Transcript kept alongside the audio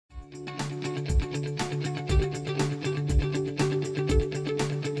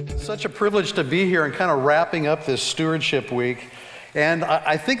Such a privilege to be here and kind of wrapping up this stewardship week. And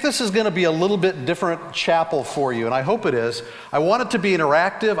I think this is going to be a little bit different chapel for you, and I hope it is. I want it to be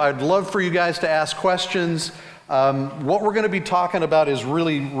interactive. I'd love for you guys to ask questions. What we're going to be talking about is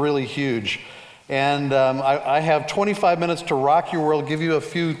really, really huge. And I have 25 minutes to rock your world, give you a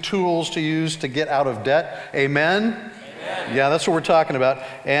few tools to use to get out of debt. Amen? Yeah, that's what we're talking about.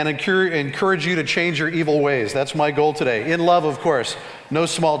 And encourage you to change your evil ways. That's my goal today. In love, of course. No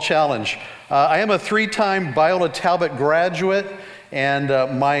small challenge. I am a 3-time Biola Talbot graduate, and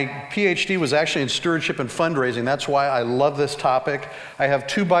my PhD was actually in stewardship and fundraising. That's why I love this topic. I have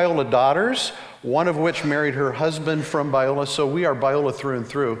 2 Biola daughters, one of which married her husband from Biola, so we are Biola through and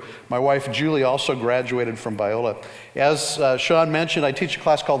through. My wife, Julie, also graduated from Biola. As Sean mentioned, I teach a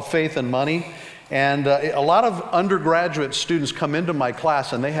class called Faith and Money. And a lot of undergraduate students come into my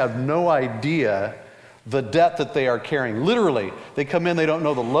class and they have no idea the debt that they are carrying. Literally, they come in, they don't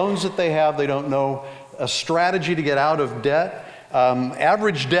know the loans that they have, they don't know a strategy to get out of debt.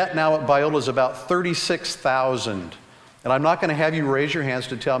 Average debt now at Biola is about $36,000. And I'm not going to have you raise your hands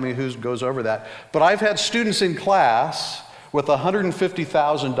to tell me who goes over that. But I've had students in class with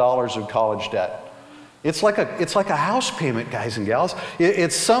 $150,000 of college debt. It's like a house payment, guys and gals.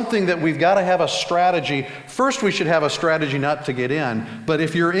 It's something that we've got to have a strategy. First, we should have a strategy not to get in. But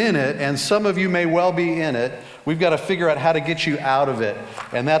if you're in it, and some of you may well be in it, we've got to figure out how to get you out of it.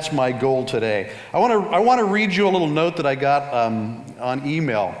 And that's my goal today. I want to read you a little note that I got on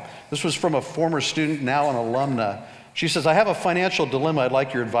email. This was from a former student, now an alumna. She says, I have a financial dilemma I'd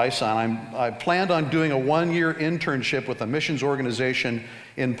like your advice on. I planned on doing a 1-year internship with a missions organization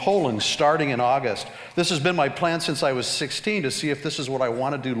in Poland starting in August. This has been my plan since I was 16 to see if this is what I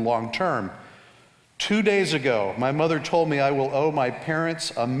want to do long term. 2 days ago, my mother told me I will owe my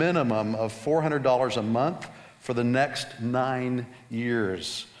parents a minimum of $400 a month for the next 9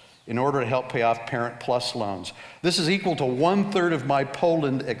 years in order to help pay off Parent Plus loans. This is equal to 1/3 of my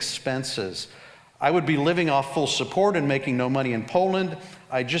Poland expenses. I would be living off full support and making no money in Poland.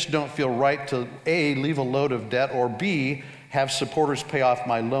 I just don't feel right to A, leave a load of debt, or B, have supporters pay off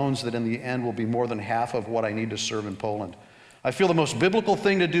my loans that in the end will be more than half of what I need to serve in Poland. I feel the most biblical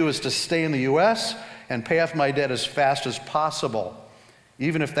thing to do is to stay in the U.S. and pay off my debt as fast as possible,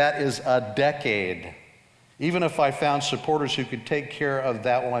 even if that is a decade. Even if I found supporters who could take care of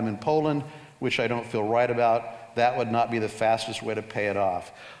that while I'm in Poland, which I don't feel right about, that would not be the fastest way to pay it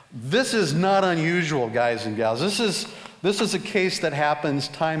off. This is not unusual, guys and gals. This is a case that happens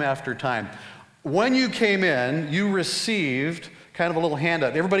time after time. When you came in, you received kind of a little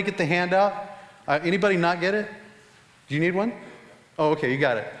handout. Everybody get the handout? Anybody not get it? Do you need one? Oh, okay, you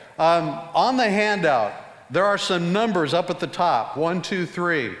got it. On the handout, there are some numbers up at the top. 1, 2,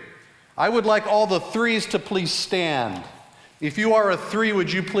 3. I would like all the 3s to please stand. If you are a 3,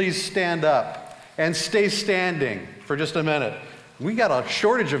 would you please stand up and stay standing for just a minute? We got a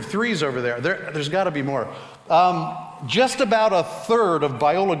shortage of 3s over there. There's got to be more. Just about 1/3 of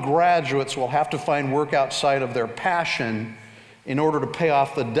Biola graduates will have to find work outside of their passion in order to pay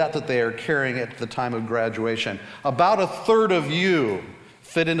off the debt that they are carrying at the time of graduation. About 1/3 of you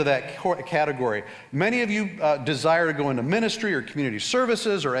fit into that category. Many of you desire to go into ministry or community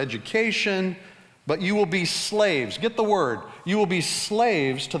services or education, but you will be slaves. Get the word. You will be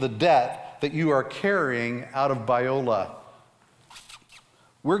slaves to the debt that you are carrying out of Biola.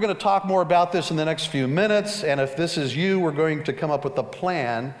 We're going to talk more about this in the next few minutes, and if this is you, we're going to come up with a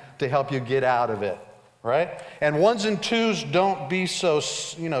plan to help you get out of it, right? And 1s and 2s, don't be so,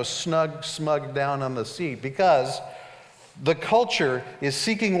 smug down on the seat, because the culture is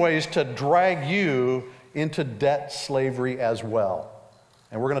seeking ways to drag you into debt slavery as well.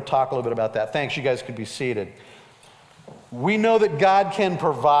 And we're going to talk a little bit about that. Thanks, you guys could be seated. We know that God can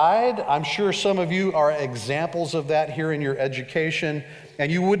provide. I'm sure some of you are examples of that here in your education,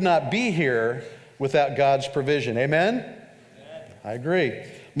 and you would not be here without God's provision. Amen? Amen. I agree.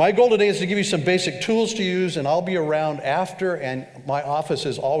 My goal today is to give you some basic tools to use, and I'll be around after, and my office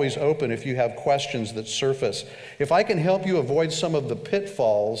is always open if you have questions that surface. If I can help you avoid some of the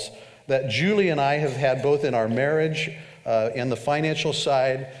pitfalls that Julie and I have had both in our marriage, in the financial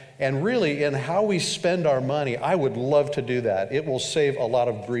side, and really in how we spend our money, I would love to do that. It will save a lot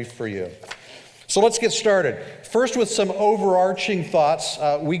of grief for you. So let's get started. First, with some overarching thoughts.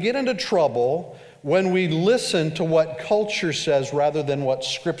 We get into trouble when we listen to what culture says rather than what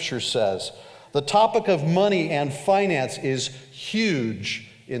Scripture says. The topic of money and finance is huge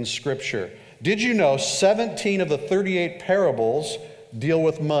in Scripture. Did you know 17 of the 38 parables deal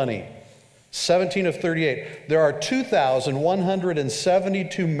with money? 17 of 38. There are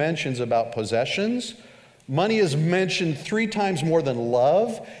 2,172 mentions about possessions, Money is mentioned 3 times more than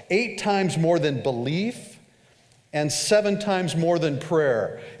love, 8 times more than belief, and 7 times more than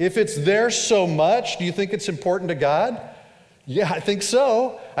prayer. If it's there so much, do you think it's important to God? Yeah, I think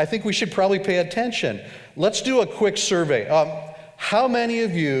so. I think we should probably pay attention. Let's do a quick survey. How many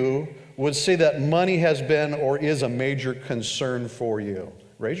of you would say that money has been or is a major concern for you?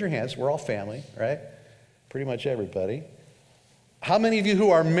 Raise your hands. We're all family, right? Pretty much everybody. How many of you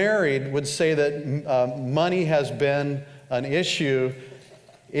who are married would say that money has been an issue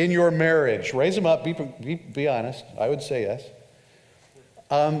in your marriage? Raise them up. Be honest. I would say yes.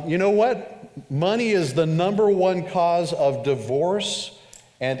 You know what? Money is the #1 cause of divorce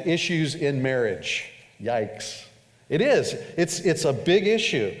and issues in marriage. Yikes. It is. It's a big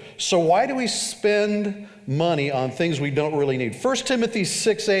issue. So why do we spend money on things we don't really need? 1 Timothy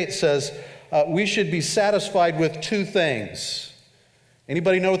 6:8 says we should be satisfied with 2 things.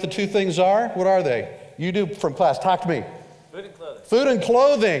 Anybody know what the 2 things are? What are they? You do from class. Talk to me. Food and clothing. Food and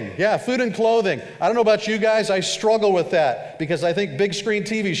clothing. Yeah, food and clothing. I don't know about you guys. I struggle with that because I think big screen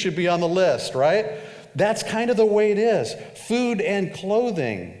TV should be on the list, right? That's kind of the way it is. Food and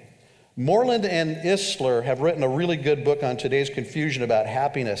clothing. Moreland and Isler have written a really good book on today's confusion about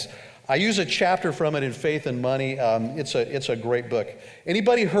happiness. I use a chapter from it in Faith and Money. It's a great book.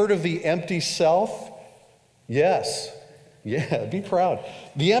 Anybody heard of the empty self? Yes. Yeah, be proud.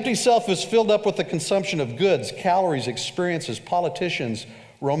 The empty self is filled up with the consumption of goods, calories, experiences, politicians,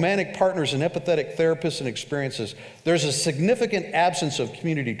 romantic partners, and empathetic therapists and experiences. There's a significant absence of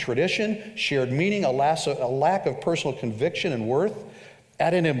community tradition, shared meaning, a lack of personal conviction and worth,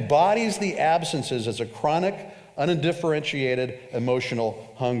 and it embodies the absences as a chronic, undifferentiated emotional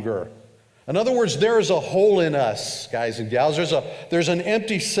hunger. In other words, there is a hole in us, guys and gals. There's an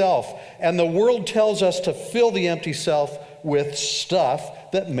empty self, and the world tells us to fill the empty self with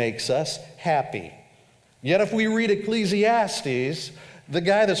stuff that makes us happy. Yet if we read Ecclesiastes, the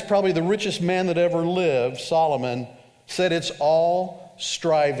guy that's probably the richest man that ever lived, Solomon, said it's all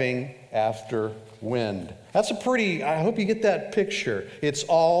striving after wind. That's a pretty, I hope you get that picture. It's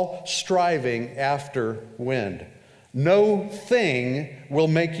all striving after wind. No thing will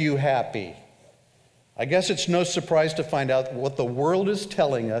make you happy. I guess it's no surprise to find out what the world is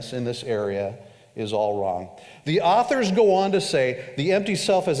telling us in this area is all wrong. The authors go on to say the empty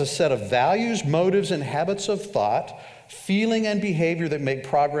self is a set of values, motives, and habits of thought, feeling and behavior that make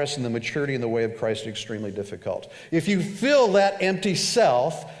progress in the maturity in the way of Christ extremely difficult. If you fill that empty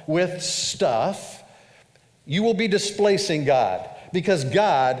self with stuff, you will be displacing God, because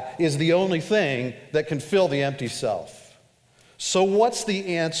God is the only thing that can fill the empty self. So what's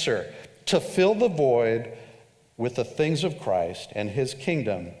the answer? To fill the void with the things of Christ and His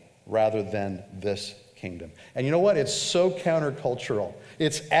kingdom rather than this kingdom. And you know what? It's so countercultural.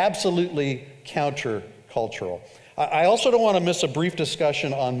 It's absolutely countercultural. I also don't want to miss a brief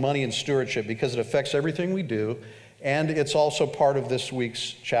discussion on money and stewardship because it affects everything we do, and it's also part of this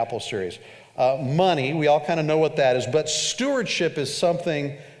week's chapel series. Money, we all kind of know what that is, but stewardship is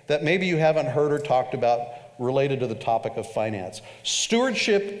something that maybe you haven't heard or talked about related to the topic of finance.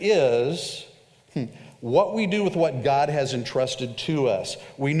 Stewardship is what we do with what God has entrusted to us.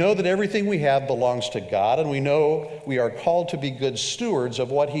 We know that everything we have belongs to God, and we know we are called to be good stewards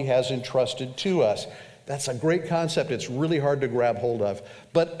of what He has entrusted to us. That's a great concept. It's really hard to grab hold of.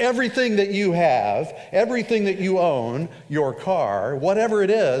 But everything that you have, everything that you own, your car, whatever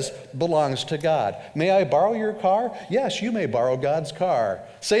it is, belongs to God. May I borrow your car? Yes, you may borrow God's car.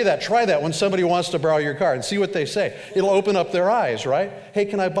 Say that. Try that when somebody wants to borrow your car and see what they say. It'll open up their eyes, right? Hey,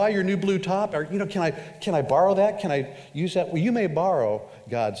 can I buy your new blue top? Or, can I borrow that? Can I use that? Well, you may borrow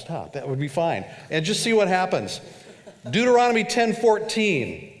God's top. That would be fine. And just see what happens. Deuteronomy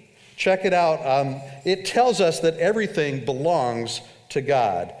 10:14. Check it out. It tells us that everything belongs to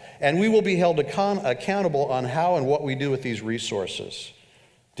God, and we will be held accountable on how and what we do with these resources.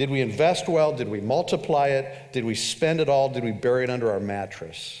 Did we invest well? Did we multiply it? Did we spend it all? Did we bury it under our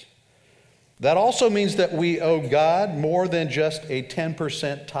mattress? That also means that we owe God more than just a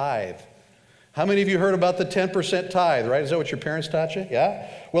 10% tithe. How many of you heard about the 10% tithe, right? Is that what your parents taught you? Yeah?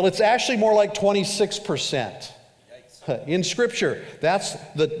 Well, it's actually more like 26%. In Scripture, that's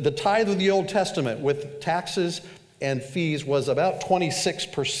the tithe of the Old Testament with taxes and fees was about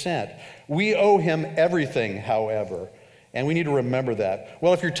 26%. We owe Him everything, however, and we need to remember that.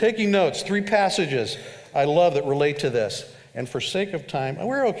 Well, if you're taking notes, 3 passages I love that relate to this. And for sake of time,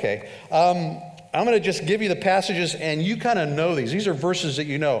 we're okay. I'm going to just give you the passages, and you kind of know these. These are verses that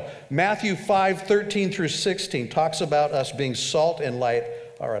you know. Matthew 5:13 through 16 talks about us being salt and light.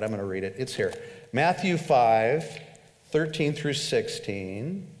 All right, I'm going to read it. It's here. Matthew 5:13 through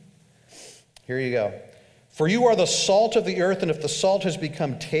 16. Here you go. For you are the salt of the earth, and if the salt has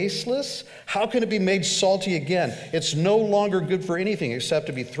become tasteless, how can it be made salty again? It's no longer good for anything except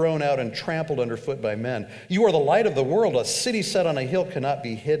to be thrown out and trampled underfoot by men. You are the light of the world. A city set on a hill cannot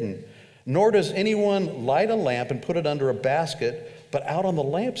be hidden. Nor does anyone light a lamp and put it under a basket, but out on the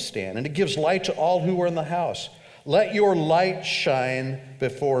lampstand, and it gives light to all who are in the house. Let your light shine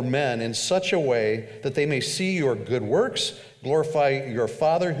before men in such a way that they may see your good works, glorify your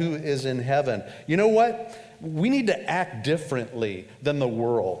Father who is in heaven. You know what? We need to act differently than the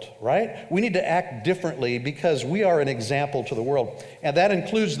world, right? We need to act differently because we are an example to the world. And that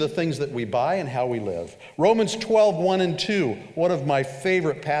includes the things that we buy and how we live. Romans 12, 1 and 2, one of my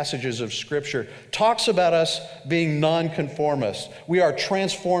favorite passages of Scripture, talks about us being nonconformists. We are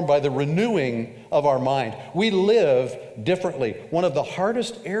transformed by the renewing of our mind. We live differently. One of the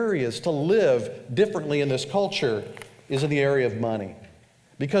hardest areas to live differently in this culture is in the area of money.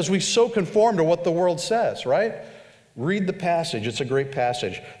 Because we so conform to what the world says, right? Read the passage. It's a great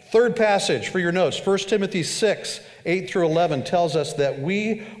passage. Third passage for your notes, 1 Timothy 6, 8 through 11 tells us that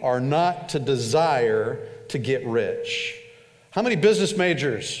we are not to desire to get rich. How many business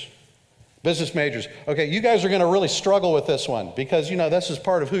majors? Business majors. Okay, you guys are going to really struggle with this one because, you know, this is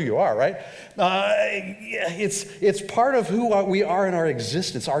part of who you are, right? It's part of who we are in our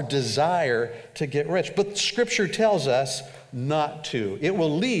existence, our desire to get rich. But Scripture tells us not to. It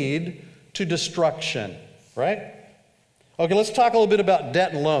will lead to destruction, right? Okay, let's talk a little bit about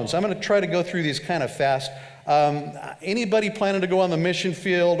debt and loans. I'm going to try to go through these kind of fast. Anybody planning to go on the mission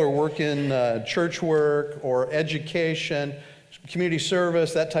field or work in church work or education, community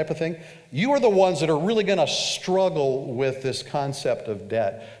service, that type of thing, you are the ones that are really going to struggle with this concept of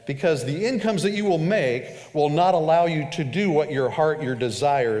debt because the incomes that you will make will not allow you to do what your heart, your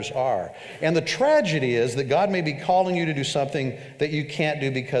desires are. And the tragedy is that God may be calling you to do something that you can't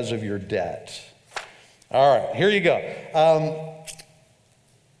do because of your debt. All right, here you go.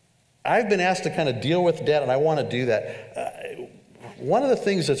 I've been asked to kind of deal with debt, and I want to do that. One of the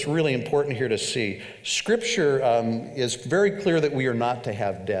things that's really important here to see, Scripture is very clear that we are not to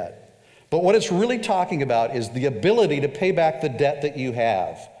have debt. But what it's really talking about is the ability to pay back the debt that you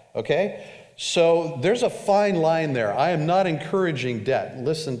have, okay? So there's a fine line there. I am not encouraging debt.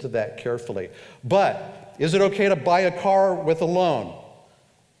 Listen to that carefully. But is it okay to buy a car with a loan?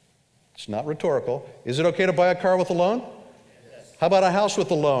 It's not rhetorical. Is it okay to buy a car with a loan? Yes. How about a house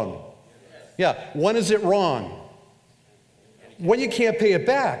with a loan? Yes. Yeah. When is it wrong? When you can't pay it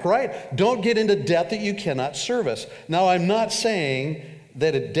back, right? Don't get into debt that you cannot service. Now, I'm not saying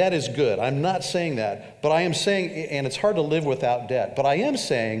that debt is good. I'm not saying that. But I am saying, and it's hard to live without debt, but I am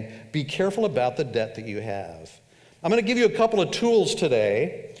saying be careful about the debt that you have. I'm going to give you a couple of tools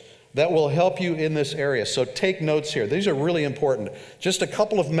today that will help you in this area. So take notes here. These are really important. Just a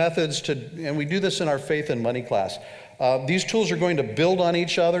couple of methods and we do this in our faith and money class. These tools are going to build on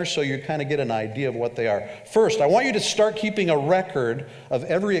each other so you kind of get an idea of what they are. First, I want you to start keeping a record of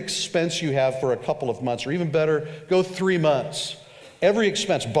every expense you have for a couple of months, or even better, go 3 months. Every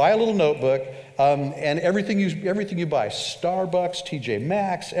expense. Buy a little notebook, and everything you buy, Starbucks, TJ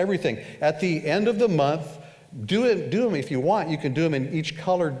Maxx, everything. At the end of the month, do them if you want. You can do them in each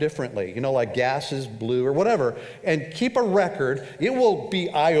color differently, you know, like gas is blue or whatever, and keep a record. It will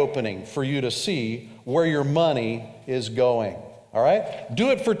be eye-opening for you to see where your money is going. All right? Do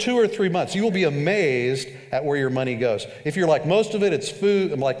it for 2 or 3 months. You will be amazed at where your money goes. If you're like most of it, it's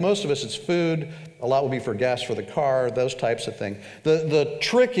food. And like most of us, it's food. A lot will be for gas for the car, those types of things. The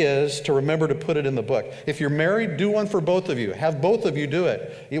trick is to remember to put it in the book. If you're married, do one for both of you. Have both of you do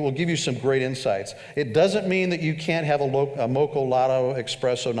it. It will give you some great insights. It doesn't mean that you can't have a Mocha Lotto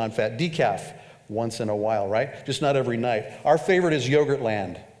Espresso non-fat decaf once in a while, right? Just not every night. Our favorite is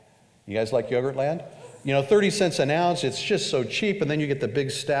Yogurtland. You guys like Yogurtland? You know, 30 cents an ounce, it's just so cheap, and then you get the big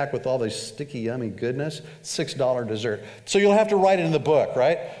stack with all this sticky, yummy goodness, $6 dessert. So you'll have to write it in the book,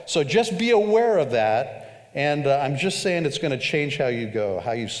 right? So just be aware of that, and I'm just saying it's going to change how you go,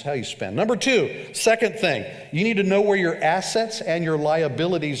 how you spend. Number 2, second thing, you need to know where your assets and your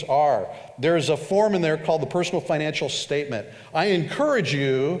liabilities are. There's a form in there called the personal financial statement. I encourage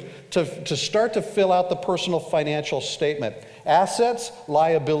you to start to fill out the personal financial statement. Assets,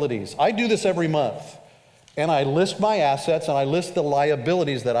 liabilities. I do this every month. And I list my assets and I list the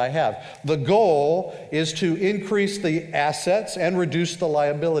liabilities that I have. The goal is to increase the assets and reduce the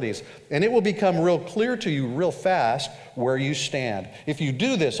liabilities. And it will become real clear to you real fast where you stand. If you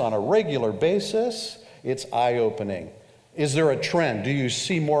do this on a regular basis, it's eye-opening. Is there a trend? Do you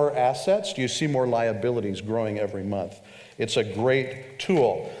see more assets? Do you see more liabilities growing every month? It's a great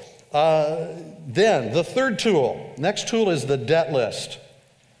tool. Then the third tool, next tool is the debt list.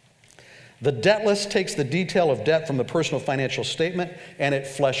 The debt list takes the detail of debt from the personal financial statement and it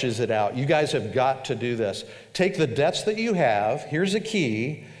fleshes it out. You guys have got to do this. Take the debts that you have, here's a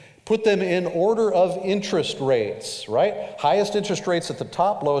key, put them in order of interest rates, right? Highest interest rates at the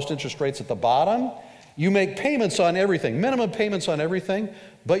top, lowest interest rates at the bottom. You make payments on everything, minimum payments on everything,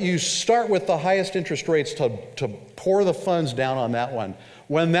 but you start with the highest interest rates to pour the funds down on that one.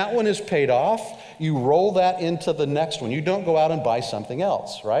 When that one is paid off, you roll that into the next one. You don't go out and buy something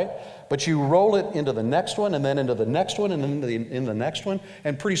else, right? But you roll it into the next one, and then into the next one, and then in the next one,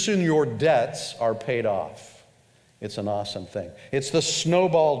 and pretty soon your debts are paid off. It's an awesome thing. It's the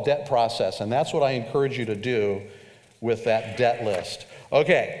snowball debt process, and that's what I encourage you to do with that debt list.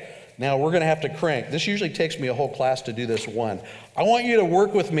 Okay, now we're going to have to crank. This usually takes me a whole class to do this one. I want you to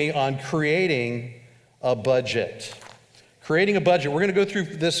work with me on creating a budget. Creating a budget. We're going to go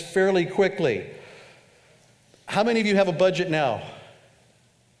through this fairly quickly. How many of you have a budget now?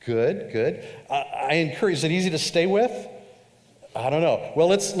 Good, good. I encourage, is it easy to stay with? I don't know. Well,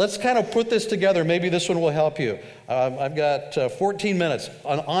 let's kind of put this together. Maybe this one will help you. I've got 14 minutes.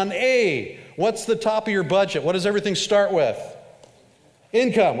 On A, what's the top of your budget? What does everything start with?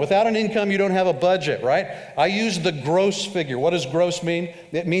 Income. Without an income, you don't have a budget, right? I use the gross figure. What does gross mean?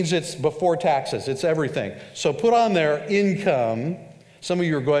 It means it's before taxes. It's everything. So put on there income. Some of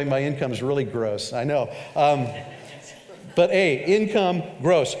you are going, my income is really gross. I know. But A, income,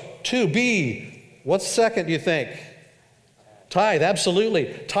 gross. 2B, what's second, do you think? Tithe,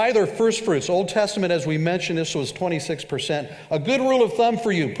 absolutely. Tithe or first fruits. Old Testament, as we mentioned, this was 26%. A good rule of thumb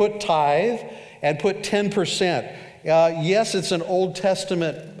for you, put tithe and put 10%. Yes, it's an Old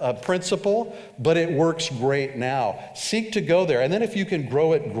Testament principle, but it works great now. Seek to go there. And then if you can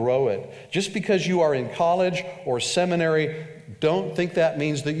grow it, grow it. Just because you are in college or seminary, don't think that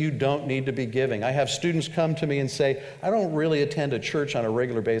means that you don't need to be giving. I have students come to me and say, I don't really attend a church on a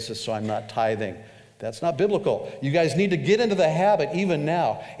regular basis, so I'm not tithing. That's not biblical. You guys need to get into the habit even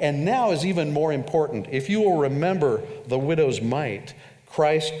now. And now is even more important. If you will remember the widow's mite,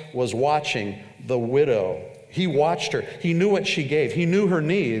 Christ was watching the widow. He watched her. He knew what she gave. He knew her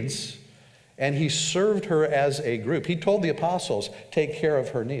needs, and he served her as a group. He told the apostles, take care of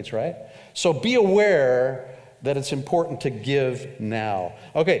her needs, right? So be aware that it's important to give now.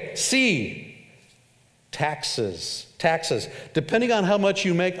 Okay, C, taxes. Taxes. Depending on how much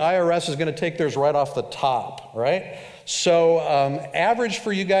you make, IRS is going to take theirs right off the top, right? So average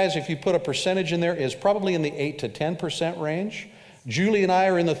for you guys, if you put a percentage in there, is probably in the 8 to 10% range. Julie and I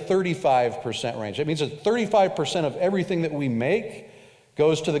are in the 35% range. That means that 35% of everything that we make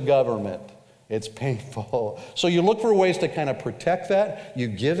goes to the government. It's painful. So you look for ways to kind of protect that. You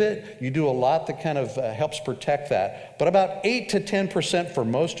give it. You do a lot that kind of helps protect that. But about 8 to 10% for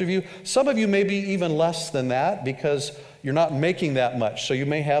most of you. Some of you may be even less than that because you're not making that much. So you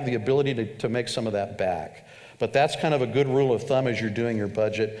may have the ability to make some of that back. But that's kind of a good rule of thumb as you're doing your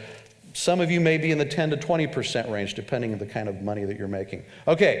budget. Some of you may be in the 10 to 20% range, depending on the kind of money that you're making.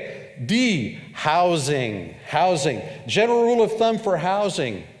 Okay, D, housing. Housing. General rule of thumb for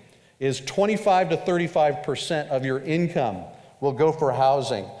housing is 25 to 35% of your income will go for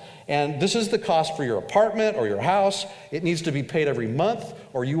housing. And this is the cost for your apartment or your house. It needs to be paid every month,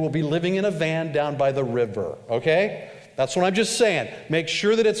 or you will be living in a van down by the river, okay? That's what I'm just saying. Make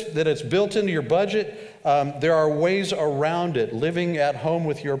sure that it's built into your budget. There are ways around it. Living at home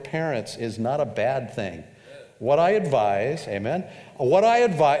with your parents is not a bad thing. What I advise, amen,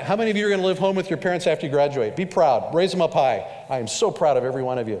 how many of you are going to live home with your parents after you graduate? Be proud. Raise them up high. I am so proud of every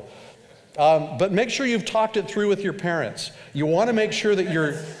one of you. But make sure you've talked it through with your parents. You want to make sure that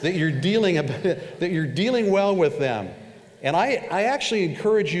you're dealing well with them. And I actually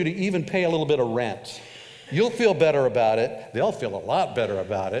encourage you to even pay a little bit of rent. You'll feel better about it. They'll feel a lot better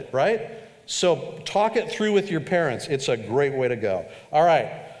about it, right? So talk it through with your parents. It's a great way to go. All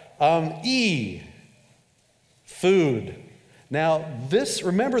right. E, food. Now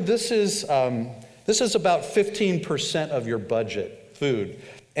remember this is about 15% of your budget, food.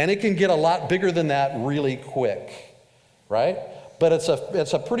 And it can get a lot bigger than that really quick, right? But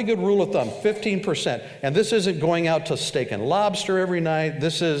it's a pretty good rule of thumb, 15%. And this isn't going out to steak and lobster every night.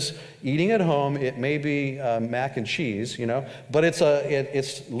 This is eating at home. It may be mac and cheese, you know, but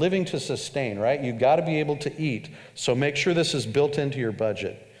it's living to sustain, right? You've got to be able to eat. So make sure this is built into your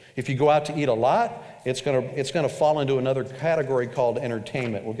budget. If you go out to eat a lot, it's gonna fall into another category called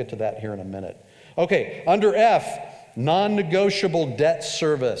entertainment. We'll get to that here in a minute. Okay, under F, non-negotiable debt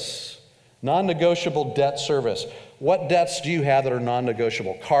service. Non-negotiable debt service. What debts do you have that are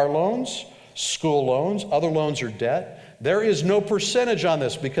non-negotiable? Car loans, school loans, other loans or debt. There is no percentage on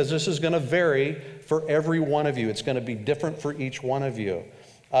this because this is going to vary for every one of you. It's going to be different for each one of you.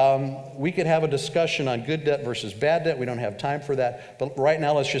 We could have a discussion on good debt versus bad debt. We don't have time for that. But right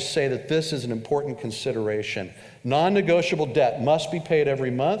now, let's just say that this is an important consideration. Non-negotiable debt must be paid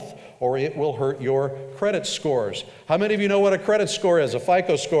every month or it will hurt your credit scores. How many of you know what a credit score is, a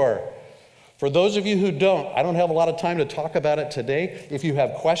FICO score? For those of you who don't, I don't have a lot of time to talk about it today. If you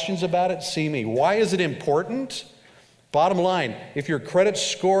have questions about it, see me. Why is it important? Bottom line, if your credit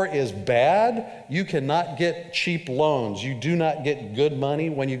score is bad, you cannot get cheap loans. You do not get good money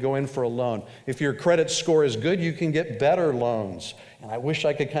when you go in for a loan. If your credit score is good, you can get better loans. And I wish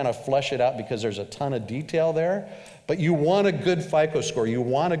I could kind of flesh it out because there's a ton of detail there. But you want a good FICO score. You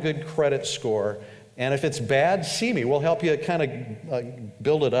want a good credit score. And if it's bad, see me. We'll help you kind of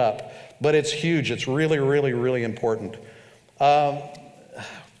build it up. But it's huge. It's really, really, really important.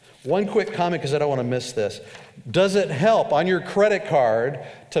 One quick comment because I don't want to miss this. Does it help on your credit card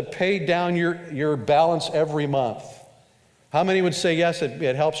to pay down your balance every month? How many would say yes,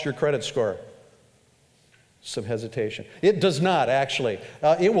 it helps your credit score? Some hesitation. It does not, actually.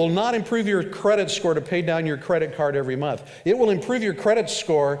 It will not improve your credit score to pay down your credit card every month. It will improve your credit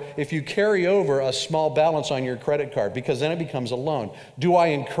score if you carry over a small balance on your credit card, because then it becomes a loan. Do I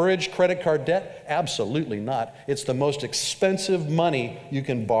encourage credit card debt? Absolutely not. It's the most expensive money you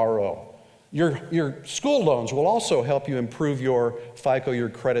can borrow. Your school loans will also help you improve your FICO, your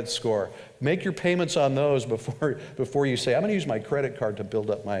credit score. Make your payments on those before you say, I'm going to use my credit card to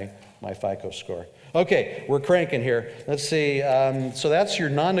build up my FICO score. Okay, we're cranking here. Let's see. So that's your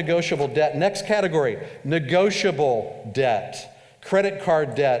non-negotiable debt. Next category, negotiable debt. Credit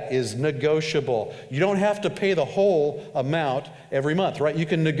card debt is negotiable. You don't have to pay the whole amount every month, right? You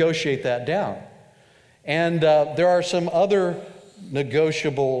can negotiate that down. And there are some other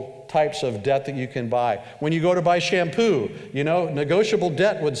negotiable types of debt that you can buy. When you go to buy shampoo, you know, negotiable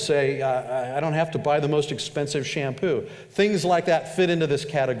debt would say, I don't have to buy the most expensive shampoo. Things like that fit into this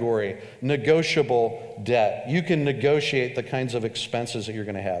category, negotiable debt. You can negotiate the kinds of expenses that you're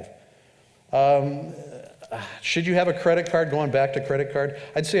going to have. Should you have a credit card, going back to credit card?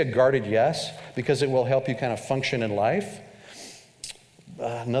 I'd say a guarded yes, because it will help you kind of function in life.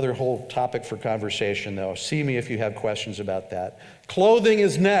 Another whole topic for conversation, though. See me if you have questions about that. Clothing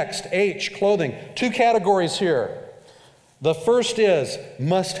is next. H, clothing. Two categories here. The first is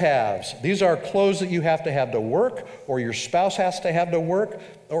must-haves. These are clothes that you have to work, or your spouse has to have to work,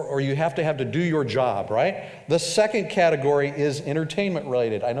 or you have to do your job, right? The second category is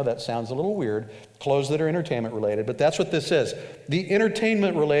entertainment-related. I know that sounds a little weird, clothes that are entertainment-related, but that's what this is. The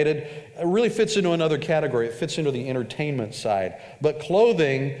entertainment-related really fits into another category. It fits into the entertainment side. But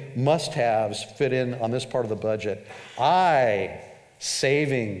clothing must-haves fit in on this part of the budget.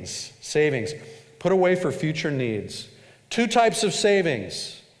 Savings. Put away for future needs. Two types of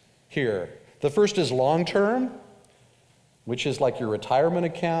savings here. The first is long-term, which is like your retirement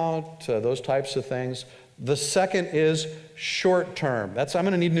account, those types of things. The second is short-term. That's, I'm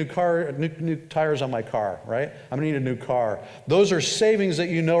going to need new tires on my car, right? I'm going to need a new car. Those are savings that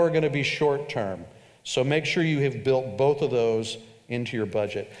you know are going to be short-term. So make sure you have built both of those into your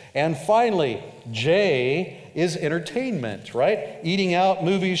budget. And finally, J is entertainment, right? Eating out,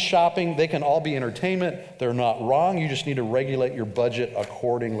 movies, shopping, they can all be entertainment. They're not wrong. You just need to regulate your budget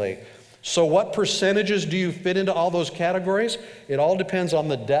accordingly. So what percentages do you fit into all those categories? It all depends on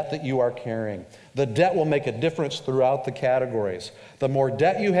the debt that you are carrying. The debt will make a difference throughout the categories. The more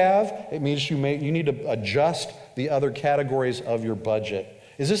debt you have, it means you need to adjust the other categories of your budget.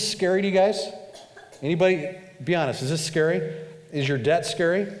 Is this scary to you guys? Anybody, be honest, is this scary? Is your debt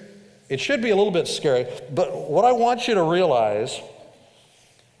scary? It should be a little bit scary, but what I want you to realize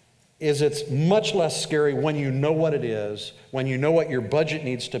is it's much less scary when you know what it is, when you know what your budget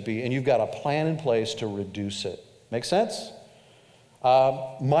needs to be, and you've got a plan in place to reduce it. Make sense?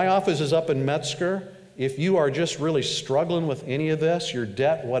 My office is up in Metzger. If you are just really struggling with any of this, your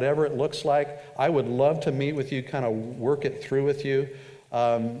debt, whatever it looks like, I would love to meet with you, kind of work it through with you.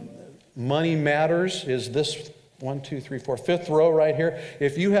 Money Matters is this 1, 2, 3, 4, fifth row right here.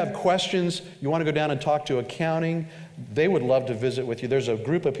 If you have questions, you want to go down and talk to accounting, they would love to visit with you. There's a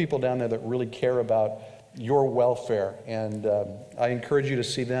group of people down there that really care about your welfare, and I encourage you to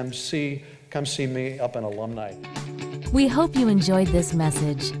see them. Come see me up in Alumni. We hope you enjoyed this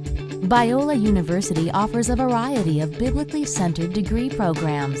message. Biola University offers a variety of biblically centered degree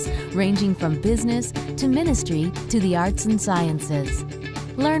programs, ranging from business to ministry to the arts and sciences.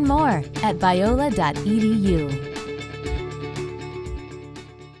 Learn more at biola.edu.